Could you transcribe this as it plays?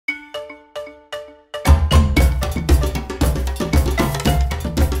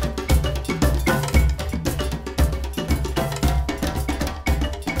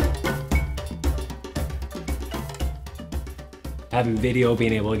having video,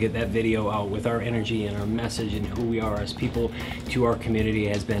 being able to get that video out with our energy and our message and who we are as people to our community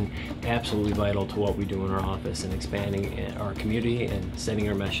has been absolutely vital to what we do in our office and expanding our community and sending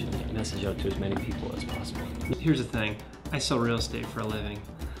our message out to as many people as possible. Here's the thing, I sell real estate for a living.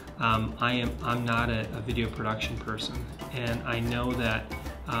 I'm not a video production person, and I know that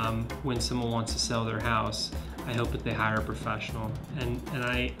when someone wants to sell their house, I hope that they hire a professional, and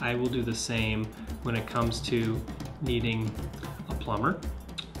I will do the same when it comes to needing a plumber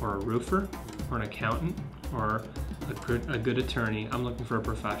or a roofer or an accountant or a good attorney. I'm looking for a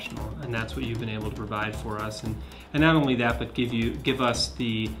professional, and that's what you've been able to provide for us, and not only that, but give us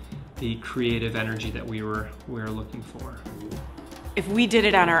the creative energy that we were looking for. If we did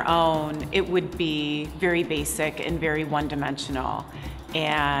it on our own, it would be very basic and very one-dimensional.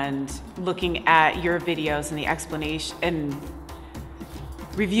 And looking at your videos and the explanation and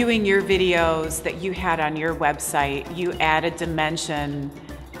reviewing your videos that you had on your website, you added dimension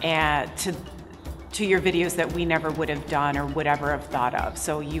to your videos that we never would have done or would ever have thought of.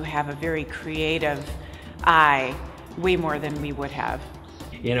 So you have a very creative eye, way more than we would have.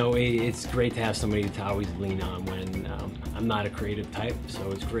 You know, it's great to have somebody to always lean on when I'm not a creative type, so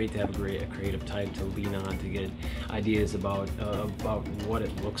it's great to have a creative type to lean on to get ideas about what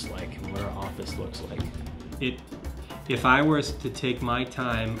it looks like and what our office looks like. If I was to take my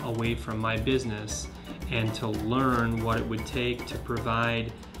time away from my business and to learn what it would take to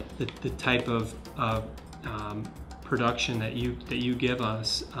provide the type of production that you give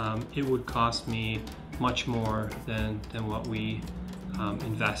us, it would cost me much more than what we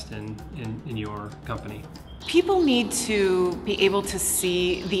invest in your company. People need to be able to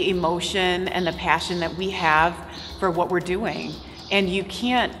see the emotion and the passion that we have for what we're doing. And you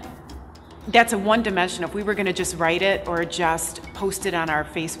can't, that's a one-dimensional. If we were gonna just write it or just post it on our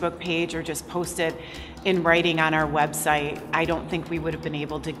Facebook page or just post it in writing on our website, I don't think we would have been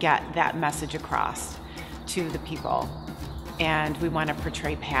able to get that message across to the people. And we want to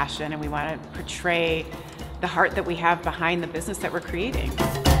portray passion, and we want to portray the heart that we have behind the business that we're creating.